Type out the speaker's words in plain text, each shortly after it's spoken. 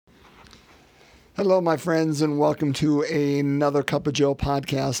Hello, my friends, and welcome to another Cup of Joe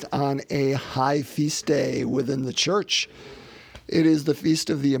podcast on a high feast day within the church. It is the Feast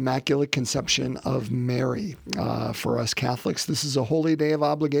of the Immaculate Conception of Mary. For us Catholics, this is a holy day of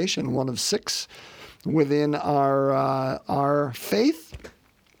obligation, one of 6 within our faith,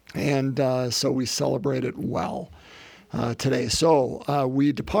 and so we celebrate it well today. So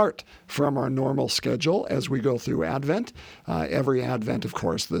we depart from our normal schedule as we go through Advent. Every Advent, of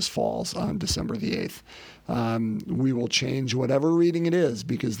course, this falls on December the 8th. We will change whatever reading it is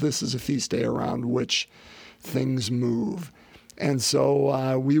because this is a feast day around which things move. And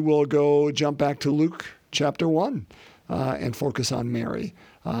so we will jump back to Luke chapter 1 and focus on Mary,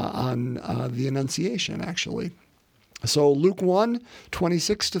 on the Annunciation, actually. So Luke 1,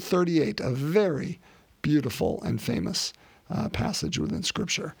 26 to 38, a very beautiful and famous passage within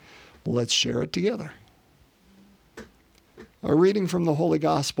Scripture. Let's share it together. A reading from the Holy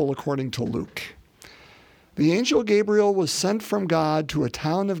Gospel according to Luke. The angel Gabriel was sent from God to a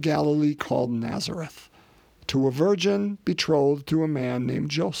town of Galilee called Nazareth, to a virgin betrothed to a man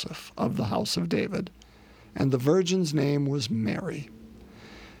named Joseph of the house of David, and the virgin's name was Mary.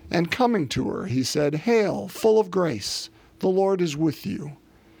 And coming to her, he said, "Hail, full of grace, the Lord is with you."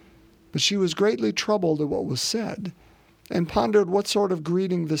 But she was greatly troubled at what was said, and pondered what sort of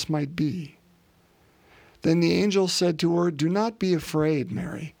greeting this might be. Then the angel said to her, "Do not be afraid,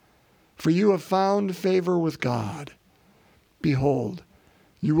 Mary, for you have found favor with God. Behold,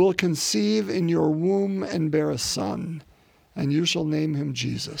 you will conceive in your womb and bear a son, and you shall name him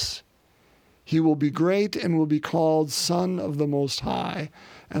Jesus. He will be great and will be called Son of the Most High,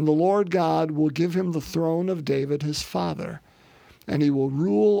 and the Lord God will give him the throne of David his father, and he will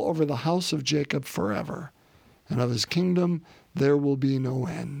rule over the house of Jacob forever, and of his kingdom there will be no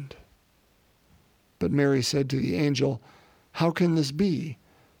end." But Mary said to the angel, "How can this be,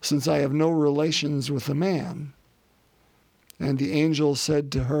 since I have no relations with a man?" And the angel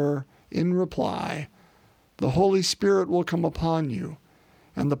said to her in reply, "The Holy Spirit will come upon you,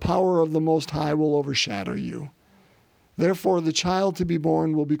 and the power of the Most High will overshadow you. Therefore the child to be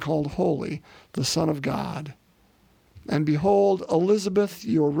born will be called Holy, the Son of God. And behold, Elizabeth,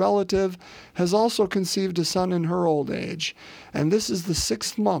 your relative, has also conceived a son in her old age, and this is the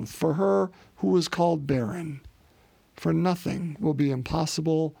 6th month for her who is called barren. For nothing will be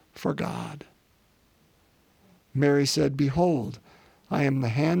impossible for God." Mary said, "Behold, I am the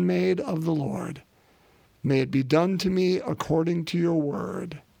handmaid of the Lord. May it be done to me according to your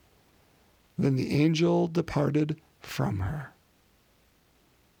word." Then the angel departed from her.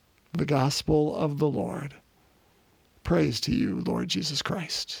 The Gospel of the Lord. Praise to you, Lord Jesus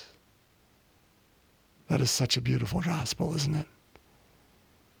Christ. That is such a beautiful gospel, isn't it?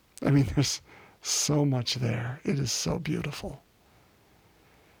 I mean, there's so much there. It is so beautiful.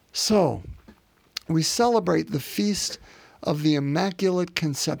 So, we celebrate the Feast of the Immaculate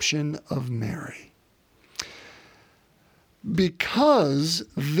Conception of Mary. Because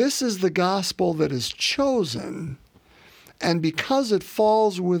this is the gospel that is chosen, and because it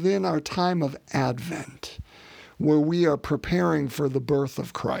falls within our time of Advent, where we are preparing for the birth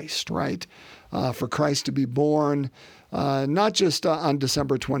of Christ, right? For Christ to be born, not just on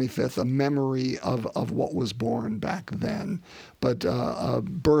December 25th, a memory of what was born back then, but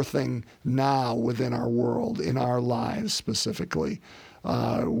birthing now within our world, in our lives specifically,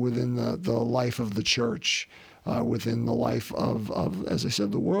 within the life of the church, within the life of, as I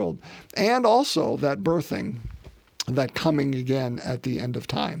said, the world, and also that birthing, that coming again at the end of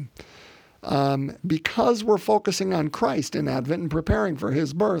time. Because we're focusing on Christ in Advent and preparing for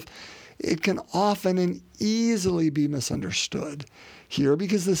his birth, it can often and easily be misunderstood here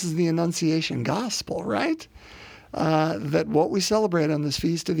because this is the Annunciation Gospel, right? That what we celebrate on this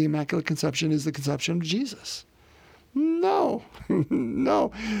Feast of the Immaculate Conception is the conception of Jesus. No,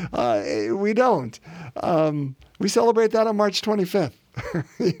 no, we don't. We celebrate that on March 25th.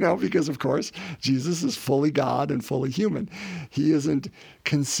 Because of course, Jesus is fully God and fully human. He isn't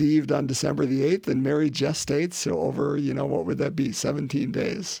conceived on December the 8th and Mary gestates over, what would that be, 17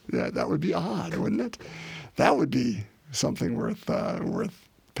 days? Yeah, that would be odd, wouldn't it? That would be something worth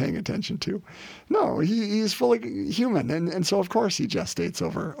paying attention to. No, he's fully human. And so, of course, he gestates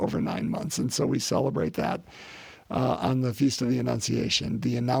over 9 months. And so we celebrate that on the Feast of the Annunciation,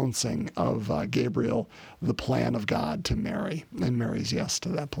 the announcing of Gabriel, the plan of God to Mary, and Mary's yes to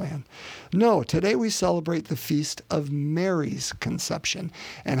that plan. No, today we celebrate the Feast of Mary's conception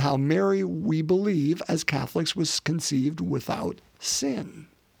and how Mary, we believe, as Catholics, was conceived without sin.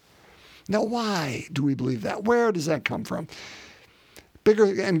 Now, why do we believe that? Where does that come from?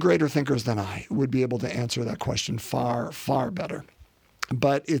 Bigger and greater thinkers than I would be able to answer that question far, far better.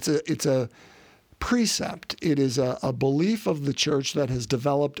 But it's a precept. It is a belief of the church that has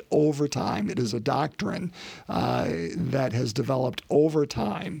developed over time. It is a doctrine that has developed over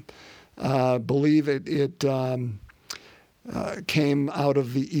time. Believe it came out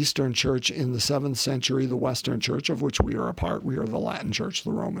of the Eastern Church in the 7th century, the Western Church, of which we are a part. We are the Latin Church,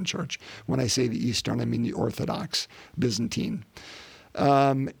 the Roman Church. When I say the Eastern, I mean the Orthodox, Byzantine.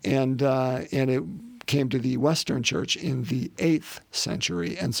 And it came to the Western Church in the 8th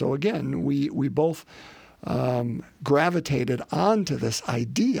century. And so again, we both gravitated onto this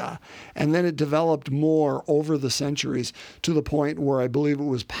idea, and then it developed more over the centuries to the point where I believe it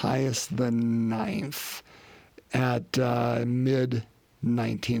was Pius IX at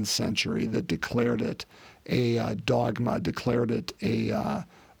mid-19th century that declared it a dogma, declared it a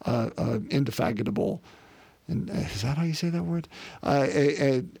indefatigable, and is that how you say that word?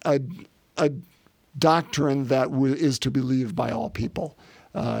 A doctrine that is to be believed by all people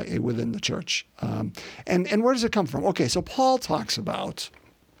within the church. And where does it come from? Okay, so Paul talks about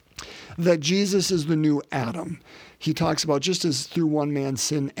that Jesus is the new Adam. He talks about just as through one man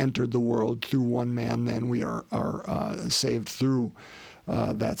sin entered the world, through one man then we are saved through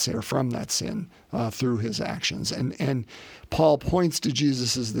from that sin through his actions. And Paul points to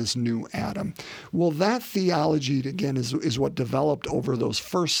Jesus as this new Adam. Well, that theology, again, is what developed over those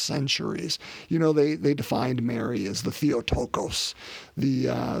first centuries. You know, they defined Mary as the Theotokos,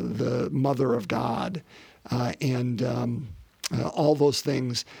 the mother of God, and all those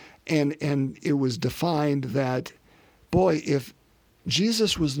things. And it was defined that, boy, if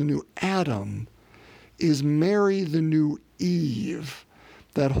Jesus was the new Adam, is Mary the new Eve?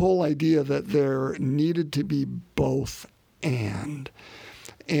 That whole idea that there needed to be both and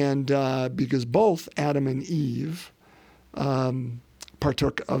because both Adam and Eve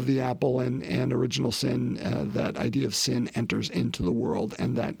partook of the apple and original sin, that idea of sin enters into the world,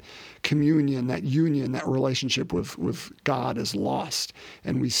 and that communion, that union, that relationship with God is lost,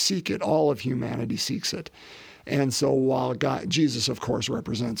 and we seek it. All of humanity seeks it. And so while Jesus, of course,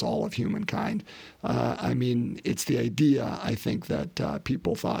 represents all of humankind, it's the idea, I think, that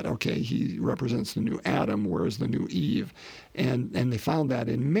people thought, okay, he represents the new Adam, whereas the new Eve. And they found that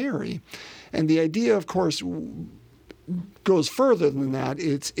in Mary. And the idea, of course, goes further than that.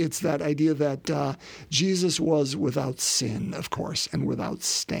 It's that idea that Jesus was without sin, of course, and without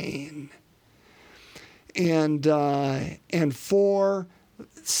stain. And for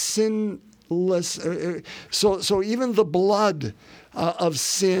sin... So even the blood of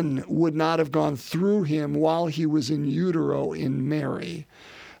sin would not have gone through him while he was in utero in Mary,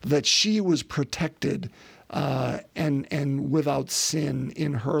 that she was protected and without sin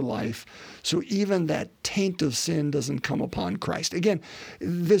in her life. So even that taint of sin doesn't come upon Christ. Again,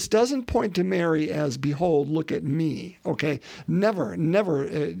 this doesn't point to Mary as, behold, look at me, okay? Never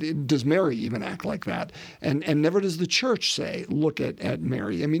does Mary even act like that. And never does the church say, look at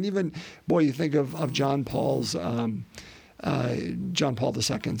Mary. I mean, even, boy, you think of John Paul II's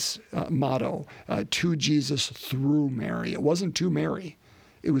motto, to Jesus through Mary. It wasn't to Mary.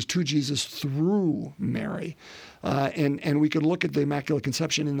 It was to Jesus through Mary. And we could look at the Immaculate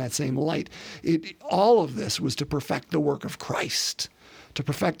Conception in that same light. All of this was to perfect the work of Christ. To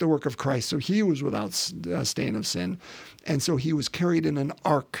perfect the work of Christ. So he was without stain of sin. And so he was carried in an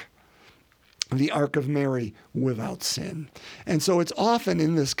ark, the ark of Mary, without sin. And so it's often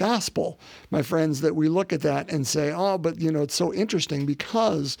in this gospel, my friends, that we look at that and say, oh, but it's so interesting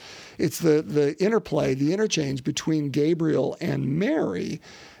because it's the interplay, the interchange between Gabriel and Mary,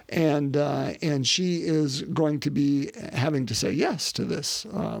 and she is going to be having to say yes to this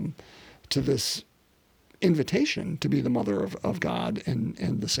invitation to be the mother of God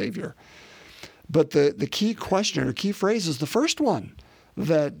and the Savior. But the key question or key phrase is the first one.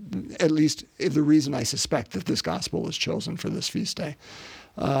 That, at least the reason I suspect that this gospel is chosen for this feast day,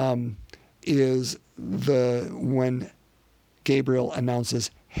 is when Gabriel announces,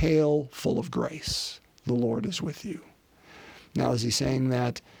 "Hail, full of grace, the Lord is with you." Now, is he saying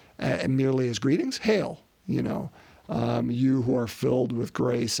that merely as greetings? Hail, you who are filled with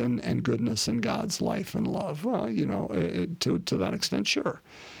grace and goodness and God's life and love. Well, to that extent, sure.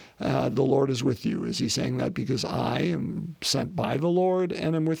 The Lord is with you. Is he saying that because I am sent by the Lord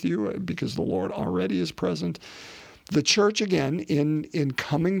and am with you, because the Lord already is present? The church, again, in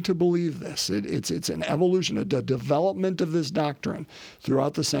coming to believe this, it's an evolution, a development of this doctrine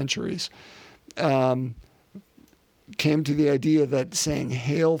throughout the centuries, came to the idea that saying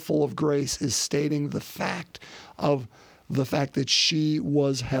 "Hail, full of grace" is stating the fact that she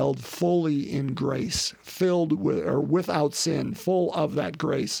was held fully in grace, filled with or without sin, full of that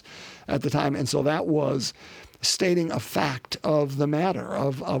grace at the time. And so that was stating a fact of the matter,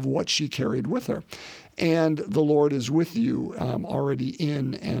 of what she carried with her. And the Lord is with you already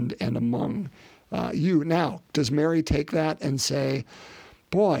in and among you. Now, does Mary take that and say,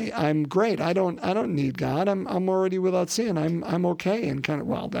 boy, I'm great. I don't need God. I'm already without sin. I'm okay. And kind of,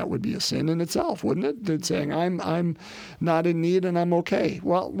 well, that would be a sin in itself, wouldn't it? That saying I'm not in need and I'm okay.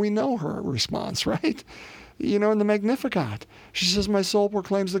 Well, we know her response, right? In the Magnificat, she says, my soul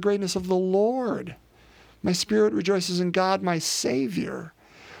proclaims the greatness of the Lord. My spirit rejoices in God, my Savior.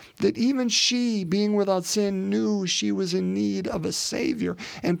 That even she, being without sin, knew she was in need of a Savior,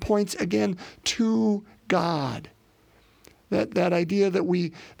 and points again to God. That idea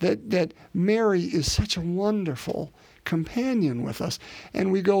that Mary is such a wonderful companion with us,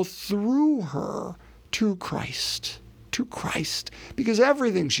 and we go through her to Christ, because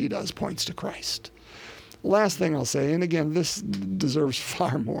everything she does points to Christ. Last thing I'll say, and again, this deserves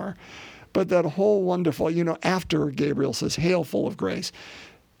far more, but that whole wonderful, after Gabriel says, "Hail, full of grace,"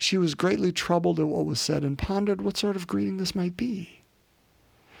 she was greatly troubled at what was said and pondered what sort of greeting this might be.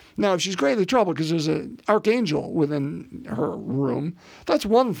 Now, if she's greatly troubled because there's an archangel within her room, that's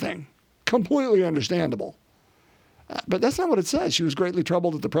one thing, completely understandable. But that's not what it says. She was greatly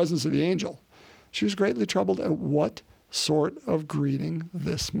troubled at the presence of the angel. She was greatly troubled at what sort of greeting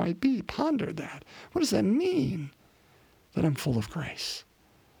this might be. Ponder that. What does that mean? That I'm full of grace.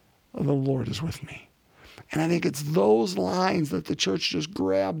 The Lord is with me. And I think it's those lines that the church just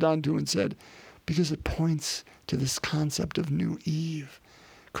grabbed onto and said, because it points to this concept of new Eve.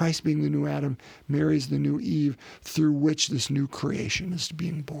 Christ being the new Adam, Mary's the new Eve through which this new creation is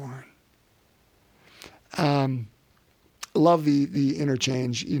being born. Love the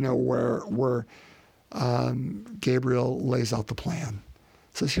interchange, where Gabriel lays out the plan.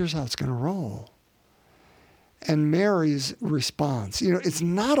 Says, here's how it's going to roll. And Mary's response, it's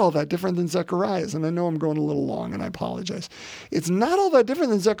not all that different than Zechariah's. And I know I'm going a little long, and I apologize. It's not all that different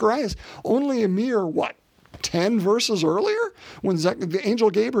than Zechariah's. Only a mere, 10 verses earlier, when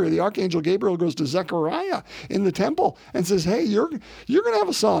the archangel Gabriel goes to Zechariah in the temple and says, hey, you're going to have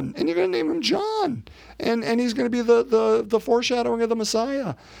a son, and you're going to name him John. And he's going to be the foreshadowing of the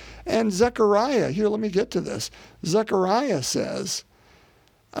Messiah. And Zechariah, here, let me get to this. Zechariah says,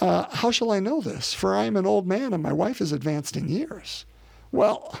 how shall I know this? For I am an old man and my wife is advanced in years.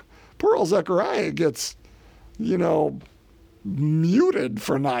 Well, poor old Zechariah gets, muted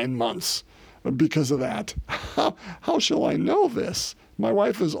for 9 months because of that. How shall I know this? My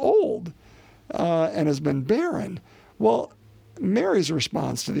wife is old and has been barren. Well, Mary's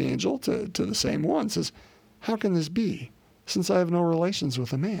response to the angel, to the same one, says, how can this be, since I have no relations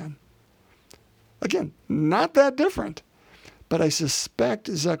with a man? Again, not that different. But I suspect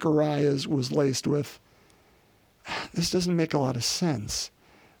Zechariah's was laced with, this doesn't make a lot of sense,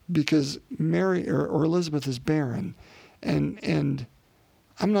 because Mary or Elizabeth is barren, and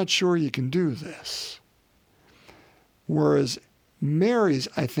I'm not sure you can do this. Whereas Mary's,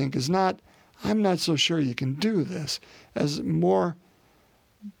 I think, is not, I'm not so sure you can do this, as more,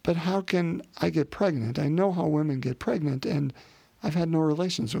 but how can I get pregnant? I know how women get pregnant, and I've had no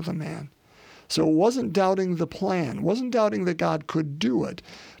relations with a man. So it wasn't doubting the plan, wasn't doubting that God could do it,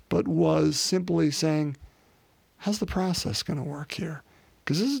 but was simply saying, how's the process going to work here?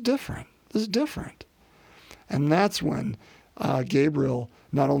 Because this is different. This is different. And that's when Gabriel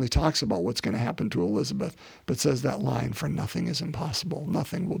not only talks about what's going to happen to Elizabeth, but says that line, for nothing is impossible.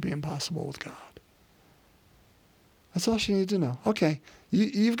 Nothing will be impossible with God. That's all she needs to know. Okay,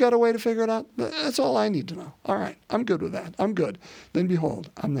 you've got a way to figure it out? That's all I need to know. All right, I'm good with that. I'm good. Then behold,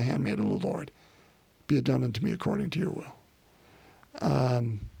 I'm the handmaid of the Lord. Be it done unto me according to your will.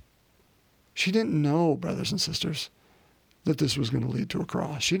 She didn't know, brothers and sisters, that this was going to lead to a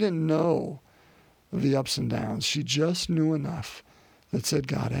cross. She didn't know the ups and downs. She just knew enough that said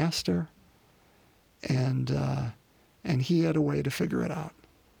God asked her, and he had a way to figure it out.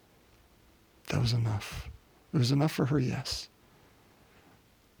 That was enough. It was enough for her, yes.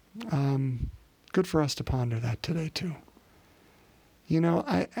 Good for us to ponder that today, too.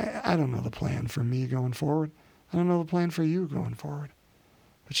 I don't know the plan for me going forward. I don't know the plan for you going forward.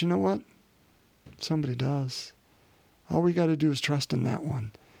 But you know what? Somebody does. All we got to do is trust in that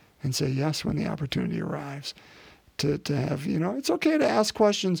one and say yes when the opportunity arrives. To have, it's okay to ask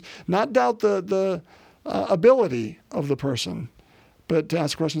questions, not doubt the ability of the person, but to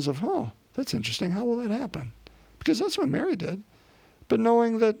ask questions of, oh, that's interesting. How will that happen? Because that's what Mary did. But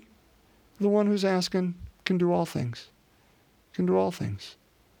knowing that the one who's asking can do all things. Can do all things.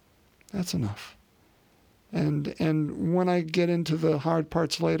 That's enough. And when I get into the hard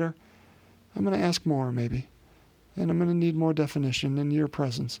parts later, I'm going to ask more maybe. And I'm going to need more definition in your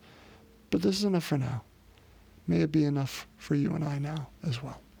presence. But this is enough for now. May it be enough for you and I now as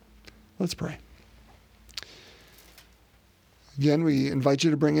well. Let's pray. Again, we invite you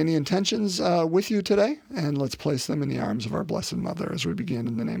to bring any intentions with you today, and let's place them in the arms of our Blessed Mother as we begin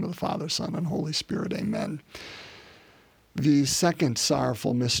in the name of the Father, Son, and Holy Spirit. Amen. The second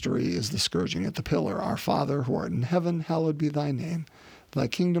sorrowful mystery is the scourging at the pillar. Our Father, who art in heaven, hallowed be thy name. Thy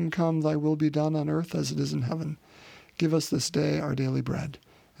kingdom come, thy will be done on earth as it is in heaven. Give us this day our daily bread,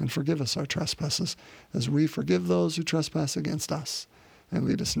 and forgive us our trespasses, as we forgive those who trespass against us. And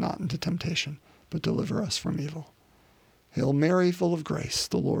lead us not into temptation, but deliver us from evil. Hail Mary, full of grace,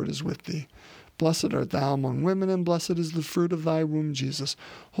 the Lord is with thee. Blessed art thou among women, and blessed is the fruit of thy womb, Jesus.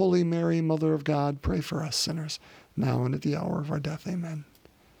 Holy Mary, Mother of God, pray for us sinners, now and at the hour of our death. Amen.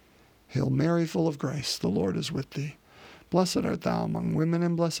 Hail Mary, full of grace, the Lord is with thee. Blessed art thou among women,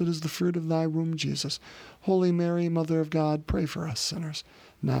 and blessed is the fruit of thy womb, Jesus. Holy Mary, Mother of God, pray for us sinners,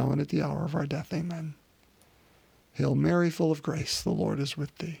 now and at the hour of our death. Amen. Hail Mary, full of grace, the Lord is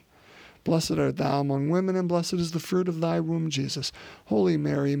with thee. Blessed art thou among women, and blessed is the fruit of thy womb, Jesus. Holy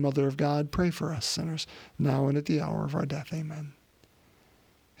Mary, Mother of God, pray for us sinners, now and at the hour of our death. Amen.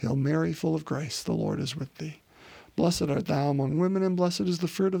 Hail Mary, full of grace, the Lord is with thee. Blessed art thou among women, and blessed is the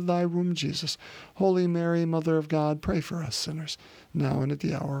fruit of thy womb, Jesus. Holy Mary, Mother of God, pray for us sinners, now and at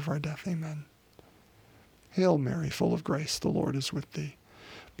the hour of our death. Amen. Hail Mary, full of grace, the Lord is with thee.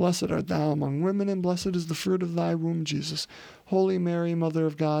 Blessed art thou among women, and blessed is the fruit of thy womb, Jesus. Holy Mary, Mother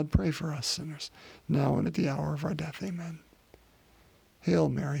of God, pray for us sinners, now and at the hour of our death. Amen. Hail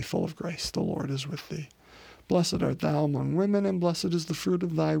Mary, full of grace, the Lord is with thee. Blessed art thou among women, and blessed is the fruit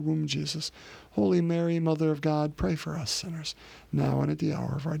of thy womb, Jesus. Holy Mary, Mother of God, pray for us sinners, now and at the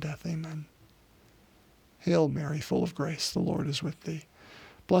hour of our death. Amen. Hail Mary, full of grace, the Lord is with thee.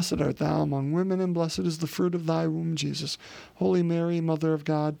 Blessed art thou among women, and blessed is the fruit of thy womb, Jesus. Holy Mary, Mother of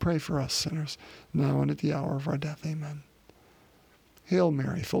God, pray for us sinners, now and at the hour of our death. Amen. Hail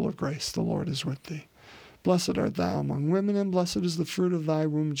Mary, full of grace, the Lord is with thee. Blessed art thou among women, and blessed is the fruit of thy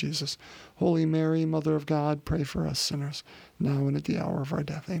womb, Jesus. Holy Mary, Mother of God, pray for us sinners, now and at the hour of our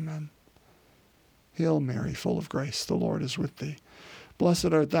death. Amen. Hail Mary, full of grace, the Lord is with thee.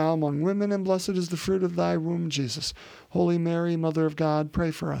 Blessed art thou among women, and blessed is the fruit of thy womb, Jesus. Holy Mary, Mother of God, pray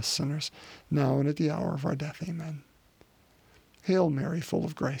for us sinners, now and at the hour of our death. Amen. Hail Mary, full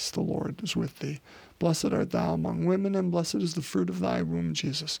of grace, the Lord is with thee. Blessed art thou among women, and blessed is the fruit of thy womb,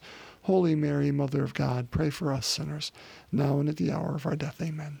 Jesus. Holy Mary, Mother of God, pray for us sinners, now and at the hour of our death.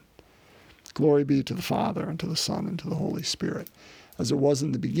 Amen. Glory be to the Father, and to the Son, and to the Holy Spirit, as it was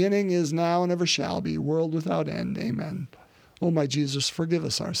in the beginning, is now, and ever shall be, world without end. Amen. O my Jesus, forgive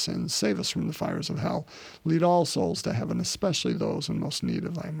us our sins, save us from the fires of hell, lead all souls to heaven, especially those in most need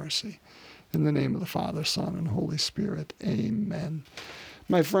of thy mercy. In the name of the Father, Son, and Holy Spirit. Amen.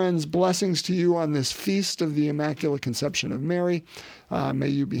 My friends, blessings to you on this feast of the Immaculate Conception of Mary. May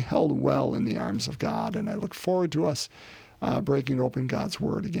you be held well in the arms of God, and I look forward to us breaking open God's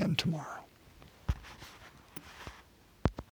Word again tomorrow.